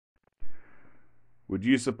Would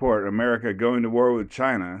you support America going to war with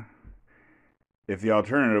China if the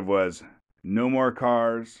alternative was no more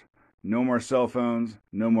cars, no more cell phones,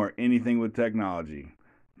 no more anything with technology?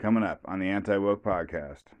 Coming up on the Anti-Woke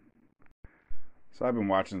Podcast. So I've been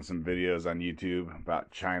watching some videos on YouTube about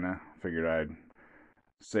China. Figured I'd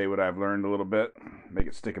say what I've learned a little bit, make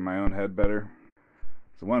it stick in my own head better.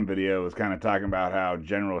 So one video was kind of talking about how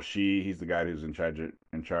General Xi, he's the guy who's in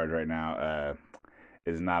charge right now,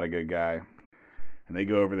 is not a good guy. And they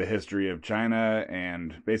go over the history of China,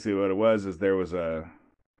 and basically what it was is there was a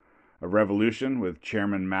revolution with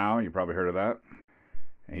Chairman Mao. You probably heard of that.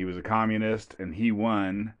 And he was a communist, and he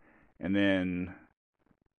won. And then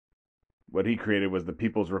what he created was the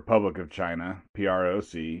People's Republic of China,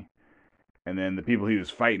 PROC. And then the people he was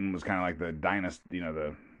fighting was kind of like the dynasty,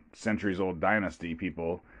 the centuries-old dynasty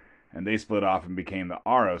people. And they split off and became the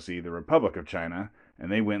ROC, the Republic of China. And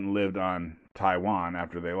they went and lived on Taiwan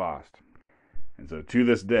after they lost. And so to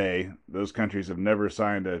this day, those countries have never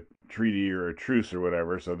signed a treaty or a truce or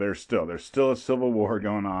whatever. So there's still a civil war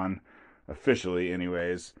going on, officially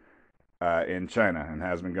anyways, in China, and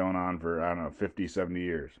has been going on for, 50, 70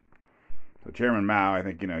 years. So Chairman Mao, I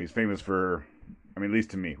think, he's famous for, at least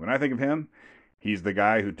to me, when I think of him, he's the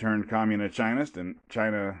guy who turned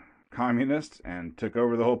China communist and took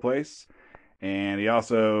over the whole place. And he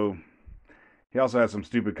also had some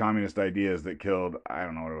stupid communist ideas that killed, I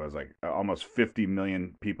don't know what it was, like almost 50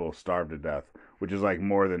 million people starved to death, which is like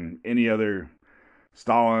more than any other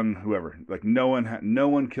Stalin, whoever. Like no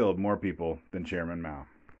one killed more people than Chairman Mao.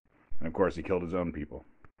 And of course, he killed his own people.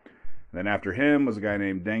 And then after him was a guy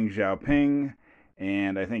named Deng Xiaoping,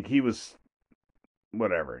 and I think he was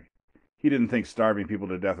whatever. He didn't think starving people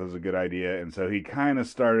to death was a good idea, and so he kind of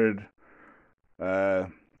started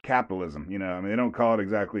capitalism. They don't call it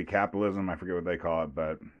exactly capitalism. I forget what they call it,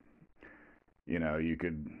 but you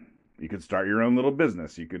could start your own little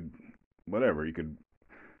business. You could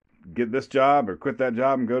get this job or quit that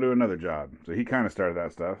job and go to another job. So he kind of started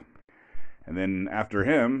that stuff. And then after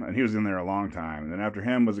him, and he was in there a long time. And then after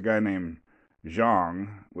him was a guy named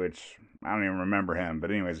Zhang, which I don't even remember him. But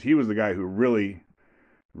anyways, he was the guy who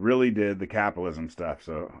really did the capitalism stuff.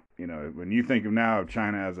 So, when you think of now of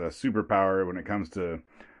China as a superpower when it comes to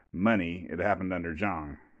money, it happened under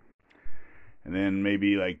Zhang. And then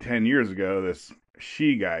maybe like 10 years ago, this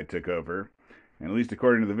Xi guy took over. And at least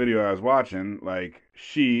according to the video I was watching, like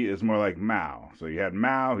Xi is more like Mao. So you had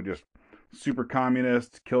Mao, who just super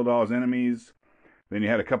communist, killed all his enemies. Then you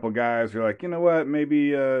had a couple guys who were like, you know what,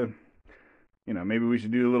 maybe we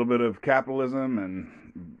should do a little bit of capitalism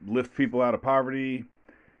and lift people out of poverty.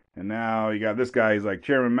 And now you got this guy, he's like,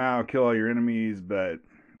 Chairman Mao, kill all your enemies, but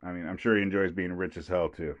I'm sure he enjoys being rich as hell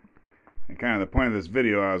too. And kind of the point of this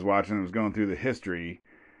video I was watching, I was going through the history,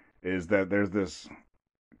 is that there's this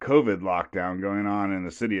COVID lockdown going on in the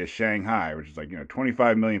city of Shanghai, which is like,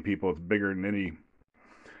 25 million people. It's bigger than any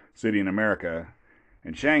city in America.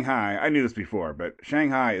 And Shanghai, I knew this before, but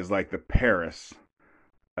Shanghai is like the Paris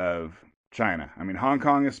of China. Hong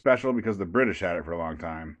Kong is special because the British had it for a long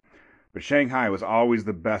time. But Shanghai was always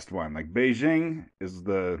the best one. Like Beijing is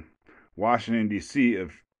the Washington, D.C.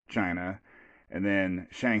 of China. And then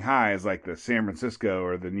Shanghai is like the San Francisco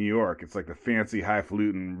or the New York. It's like the fancy,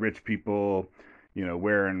 highfalutin, rich people,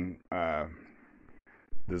 wearing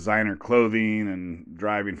designer clothing and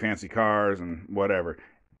driving fancy cars and whatever.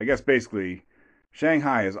 I guess basically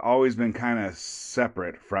Shanghai has always been kind of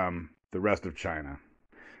separate from the rest of China.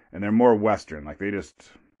 And they're more Western. Like they just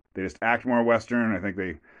act more Western. I think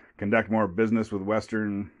they conduct more business with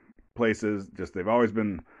Western places. Just they've always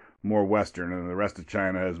been more Western, and the rest of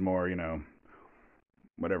China is more,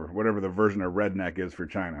 whatever the version of redneck is for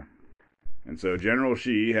China. And so General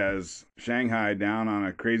Xi has Shanghai down on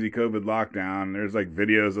a crazy COVID lockdown. There's like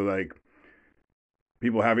videos of like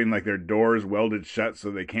people having like their doors welded shut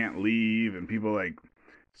so they can't leave, and people like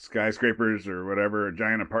skyscrapers or whatever,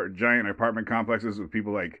 giant apartment complexes with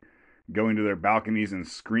people like going to their balconies and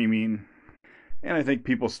screaming. And I think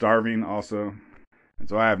people starving also. And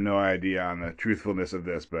so I have no idea on the truthfulness of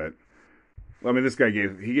this, but this guy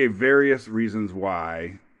gave various reasons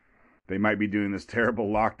why they might be doing this terrible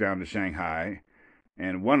lockdown to Shanghai.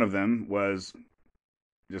 And one of them was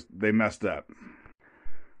just they messed up.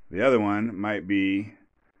 The other one might be,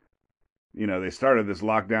 they started this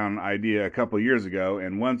lockdown idea a couple years ago,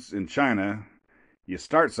 and once in China, you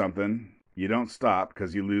start something, you don't stop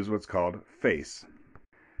because you lose what's called face.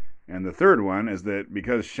 And the third one is that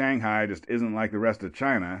because Shanghai just isn't like the rest of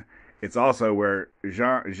China, it's also where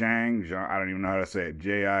Zhang, I don't even know how to say it,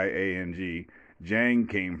 Jiang, Zhang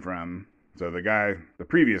came from. So the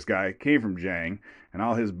previous guy came from Zhang, and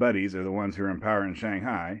all his buddies are the ones who are in power in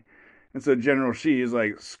Shanghai. And so General Xi is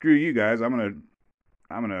like, screw you guys, I'm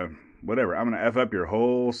gonna F up your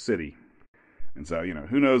whole city. And so,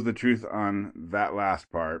 who knows the truth on that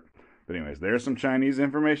last part. But anyways, there's some Chinese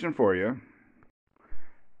information for you.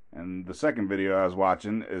 And the second video I was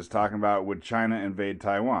watching is talking about would China invade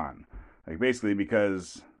Taiwan? Like basically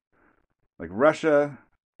because like Russia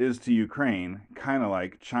is to Ukraine kind of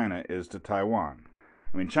like China is to Taiwan.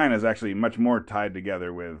 I mean, China is actually much more tied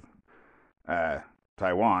together with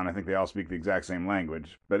Taiwan. I think they all speak the exact same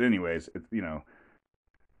language. But anyways,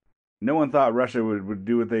 no one thought Russia would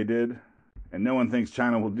do what they did, and no one thinks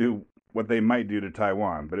China will do what they might do to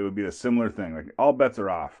Taiwan. But it would be a similar thing. Like all bets are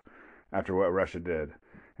off after what Russia did,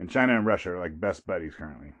 and China and Russia are like best buddies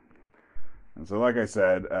currently. And so, like I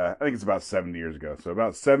said, I think it's about 70 years ago. So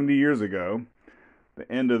about 70 years ago,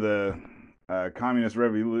 the end of the communist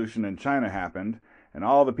revolution in China happened, and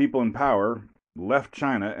all the people in power left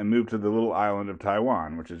China and moved to the little island of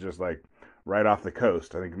Taiwan, which is just like right off the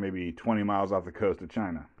coast. I think maybe 20 miles off the coast of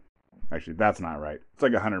China. Actually, that's not right. It's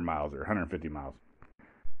like 100 miles or 150 miles.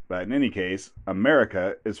 But in any case,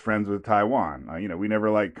 America is friends with Taiwan. We never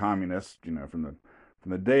liked communists. From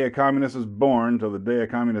the day a communist was born till the day a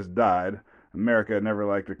communist died, America never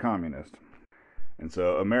liked a communist. And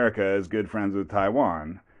so America is good friends with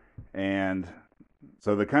Taiwan. And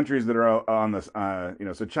so the countries that are on this,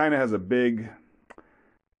 so China has a big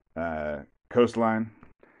coastline.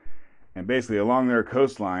 And basically along their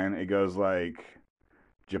coastline, it goes like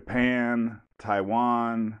Japan,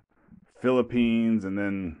 Taiwan, Philippines, and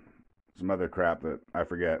then some other crap that I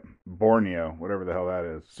forget. Borneo, whatever the hell that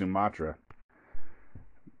is. Sumatra.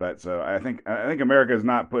 But so I think America is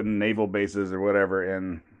not putting naval bases or whatever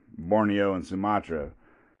in Borneo and Sumatra,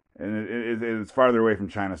 and it's farther away from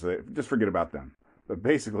China, so just forget about them. But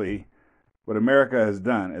basically, what America has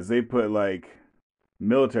done is they put like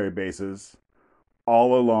military bases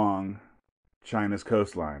all along China's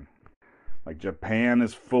coastline. Like Japan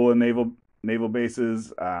is full of naval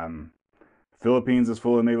bases. Philippines is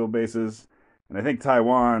full of naval bases, and I think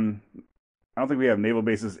Taiwan. I don't think we have naval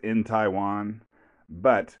bases in Taiwan,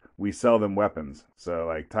 but we sell them weapons. So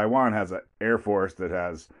like Taiwan has an air force that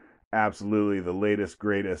has absolutely the latest,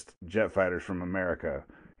 greatest jet fighters from America.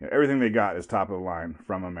 Everything they got is top of the line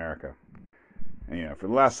from America. And for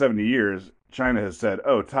the last 70 years, China has said,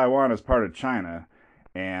 "Oh, Taiwan is part of China,"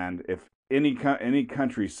 and if any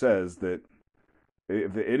country says that,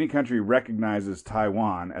 if any country recognizes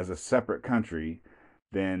Taiwan as a separate country,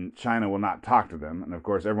 then China will not talk to them. And of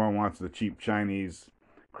course, everyone wants the cheap Chinese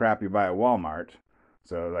crap you buy at Walmart.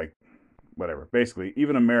 So like, whatever. Basically,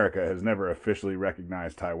 even America has never officially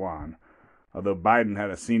recognized Taiwan. Although Biden had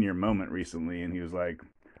a senior moment recently, and he was like,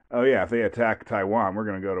 "Oh yeah, if they attack Taiwan, we're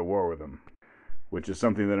going to go to war with them," which is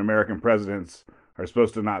something that American presidents are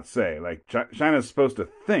supposed to not say. Like China's supposed to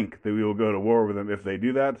think that we will go to war with them if they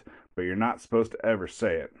do that, but you're not supposed to ever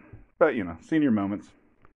say it. But senior moments.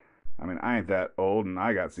 I mean, I ain't that old, and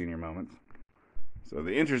I got senior moments. So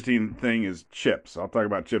the interesting thing is chips. I'll talk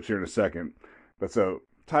about chips here in a second. But so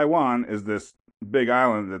Taiwan is this big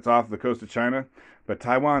island that's off the coast of China, but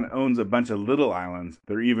Taiwan owns a bunch of little islands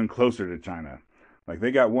that are even closer to China. Like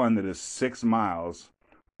they got one that is 6 miles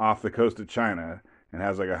off the coast of China and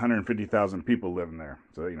has like 150,000 people living there.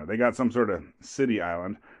 So, they got some sort of city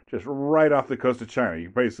island just right off the coast of China. You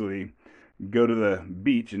basically go to the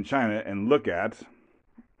beach in China and look at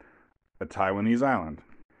a Taiwanese island.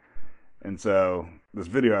 And so this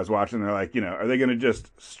video I was watching, they're like, are they going to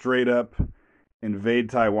just straight up invade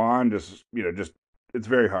Taiwan? Just it's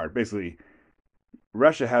very hard. Basically,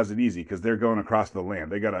 Russia has it easy because they're going across the land.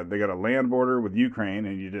 They got a land border with Ukraine,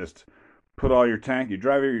 and you just put all you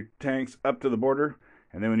drive your tanks up to the border,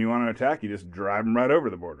 and then when you want to attack, you just drive them right over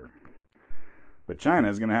the border. But China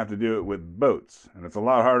is going to have to do it with boats, and it's a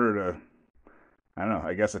lot harder to, I don't know,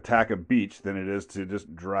 I guess attack a beach than it is to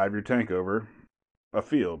just drive your tank over a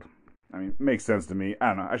field. I mean, it makes sense to me. I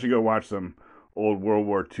don't know. I should go watch some old World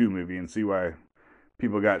War II movie and see why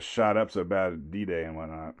people got shot up so bad at D-Day and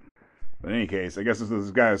whatnot. But in any case, I guess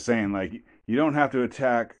this guy is saying, like, you don't have to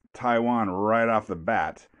attack Taiwan right off the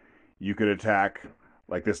bat. You could attack,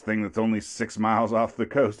 like, this thing that's only 6 miles off the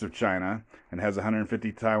coast of China and has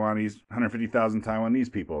 150,000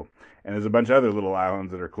 Taiwanese people. And there's a bunch of other little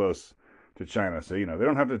islands that are close to China. So, they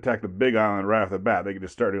don't have to attack the big island right off the bat. They could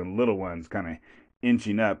just start doing little ones, kind of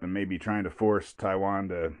inching up and maybe trying to force Taiwan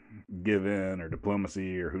to give in, or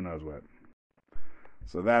diplomacy, or who knows what.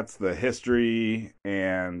 So that's the history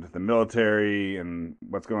and the military and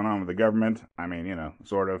what's going on with the government. I mean,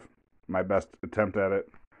 sort of my best attempt at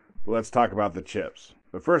it. But let's talk about the chips.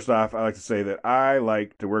 But first off, I like to say that I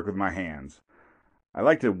like to work with my hands. I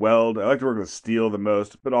like to weld. I like to work with steel the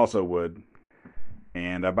most, but also wood.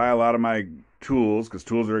 And I buy a lot of my tools, because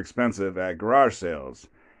tools are expensive, at garage sales.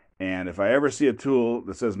 And if I ever see a tool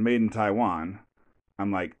that says made in Taiwan,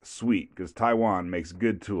 I'm like, sweet, because Taiwan makes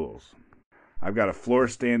good tools. I've got a floor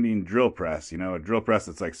standing drill press, a drill press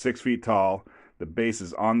that's like 6 feet tall. The base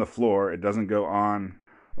is on the floor. It doesn't go on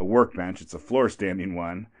a workbench. It's a floor standing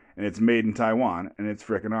one, and it's made in Taiwan, and it's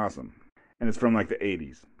freaking awesome. And it's from like the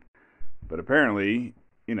 80s. But apparently,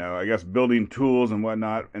 I guess building tools and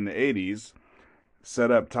whatnot in the 80s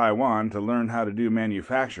set up Taiwan to learn how to do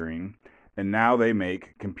manufacturing, and now they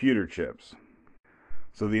make computer chips.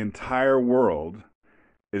 So the entire world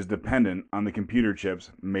is dependent on the computer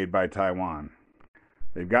chips made by Taiwan.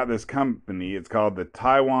 They've got this company, it's called the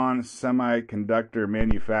Taiwan Semiconductor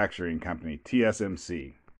Manufacturing Company,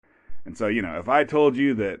 TSMC. And so, if I told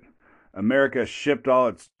you that America shipped all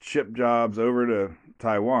its chip jobs over to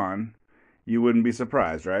Taiwan, you wouldn't be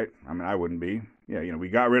surprised, right? I mean, I wouldn't be. Yeah, we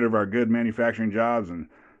got rid of our good manufacturing jobs and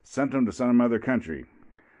sent them to some other country.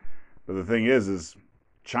 But the thing is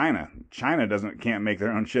China can't make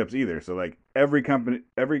their own chips either. So like every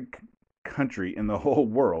country in the whole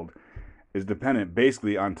world is dependent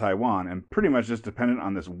basically on Taiwan, and pretty much just dependent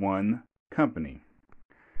on this one company.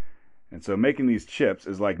 And so making these chips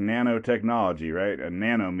is like nanotechnology, right? A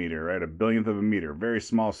nanometer, right? A billionth of a meter. Very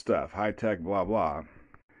small stuff, high tech, blah blah.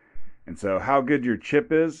 And so how good your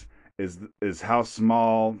chip is how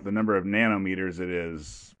small the number of nanometers it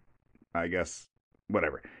is. I guess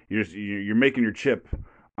whatever. You're making your chip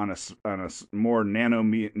on a more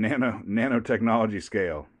nanotechnology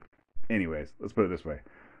scale. Anyways, let's put it this way.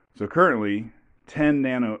 So currently, 10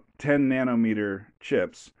 nanometer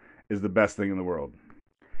chips is the best thing in the world.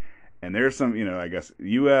 And there's some, I guess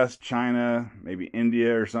U.S., China, maybe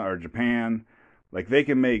India or Japan, like they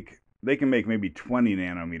can make maybe 20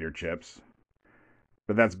 nanometer chips.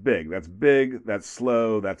 But that's big. That's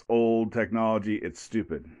slow. That's old technology. It's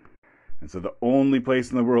stupid. And so the only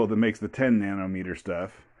place in the world that makes the 10 nanometer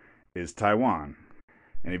stuff is Taiwan.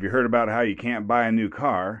 And if you heard about how you can't buy a new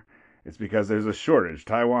car, it's because there's a shortage.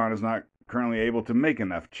 Taiwan is not currently able to make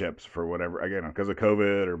enough chips for whatever, again, because of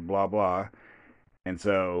COVID or blah, blah. And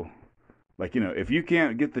so, if you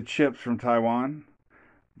can't get the chips from Taiwan,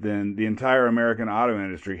 then the entire American auto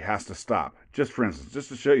industry has to stop. Just for instance, just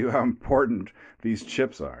to show you how important these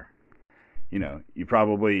chips are. You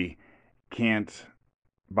probably can't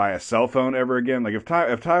buy a cell phone ever again. Like if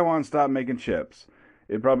Taiwan stopped making chips,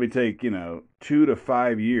 it'd probably take 2 to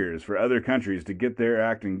 5 years for other countries to get their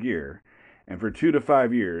act in gear. And for 2 to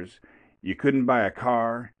 5 years, you couldn't buy a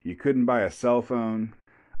car, you couldn't buy a cell phone.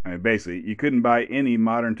 I mean, basically, you couldn't buy any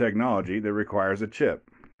modern technology that requires a chip.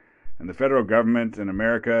 And the federal government in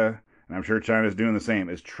America, and I'm sure China's doing the same,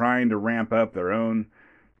 is trying to ramp up their own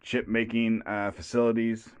chip making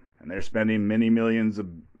facilities, and they're spending many billions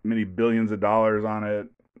of dollars on it.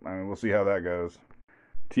 I mean, we'll see how that goes.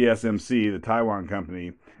 TSMC, the Taiwan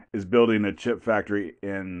company, is building a chip factory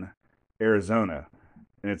in Arizona,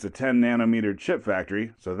 and it's a 10 nanometer chip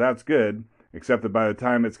factory, so that's good, except that by the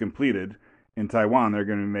time it's completed in Taiwan, they're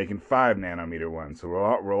going to be making 5 nanometer ones. So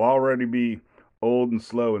we'll already be old and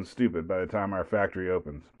slow and stupid by the time our factory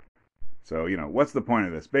opens. So, what's the point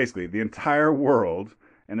of this? Basically, the entire world,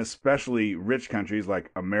 and especially rich countries like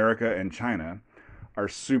America and China, are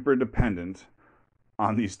super dependent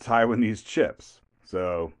on these Taiwanese chips.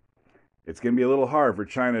 So, it's going to be a little hard for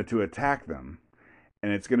China to attack them,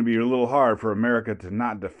 and it's going to be a little hard for America to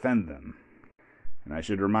not defend them. And I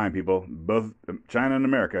should remind people, both China and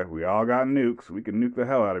America, we all got nukes. We can nuke the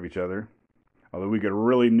hell out of each other. Although we could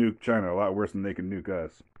really nuke China a lot worse than they can nuke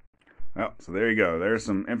us. Well, so there you go. There's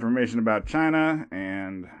some information about China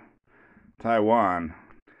and Taiwan.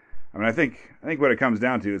 I mean, I think what it comes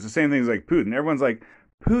down to is the same thing as like Putin. Everyone's like,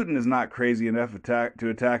 Putin is not crazy enough to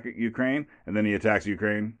attack Ukraine, and then he attacks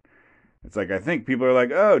Ukraine. It's like, I think people are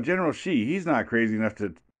like, oh, General Xi, he's not crazy enough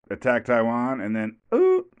to attack Taiwan, and then,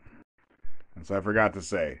 ooh. And so I forgot to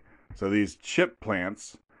say. So these chip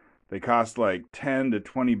plants, they cost like $10 to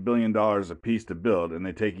 $20 billion a piece to build, and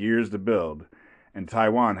they take years to build. And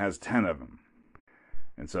Taiwan has 10 of them.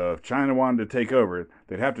 And so if China wanted to take over,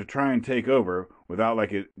 they'd have to try and take over without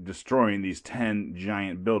destroying these 10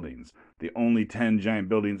 giant buildings. The only 10 giant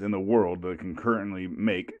buildings in the world that can currently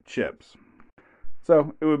make chips.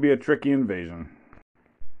 So it would be a tricky invasion.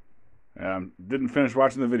 Didn't finish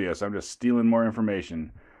watching the video, so I'm just stealing more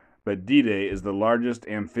information. But D-Day is the largest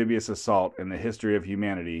amphibious assault in the history of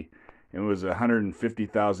humanity. It was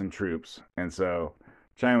 150,000 troops, and so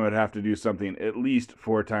China would have to do something at least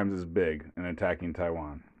 4 times as big in attacking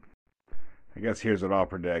Taiwan. I guess here's what I'll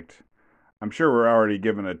predict. I'm sure we're already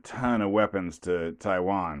giving a ton of weapons to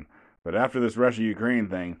Taiwan, but after this Russia-Ukraine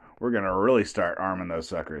thing, we're going to really start arming those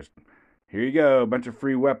suckers. Here you go, a bunch of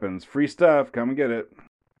free weapons, free stuff, come and get it.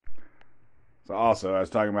 So also, I was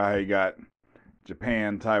talking about how you got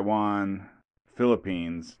Japan, Taiwan,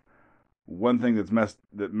 Philippines. One thing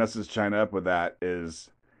that messes China up with that is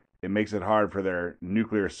it makes it hard for their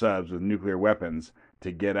nuclear subs with nuclear weapons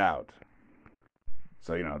to get out.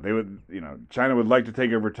 So, China would like to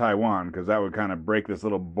take over Taiwan because that would kind of break this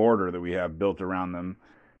little border that we have built around them.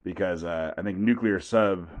 Because I think nuclear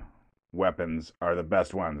sub weapons are the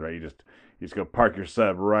best ones, right? You just go park your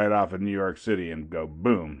sub right off of New York City and go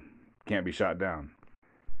boom, can't be shot down.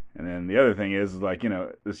 And then the other thing is like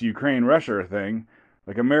this Ukraine Russia thing.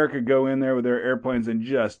 Like America go in there with their airplanes and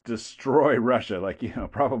just destroy Russia, like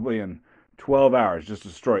probably in 12 hours, just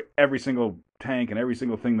destroy every single tank and every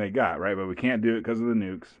single thing they got, right? But we can't do it because of the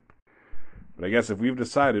nukes. But I guess if we've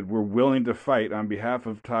decided we're willing to fight on behalf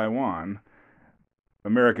of Taiwan,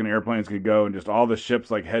 American airplanes could go and just all the ships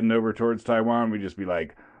like heading over towards Taiwan, we'd just be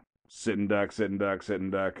like, sitting duck, sitting duck, sitting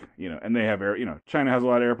duck, and they have China has a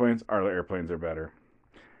lot of airplanes, our airplanes are better.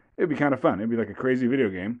 It'd be kind of fun. It'd be like a crazy video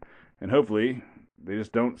game, and hopefully they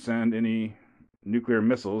just don't send any nuclear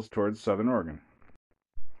missiles towards Southern Oregon.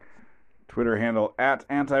 Twitter handle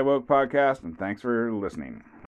 @AntiWoke Podcast, and thanks for listening.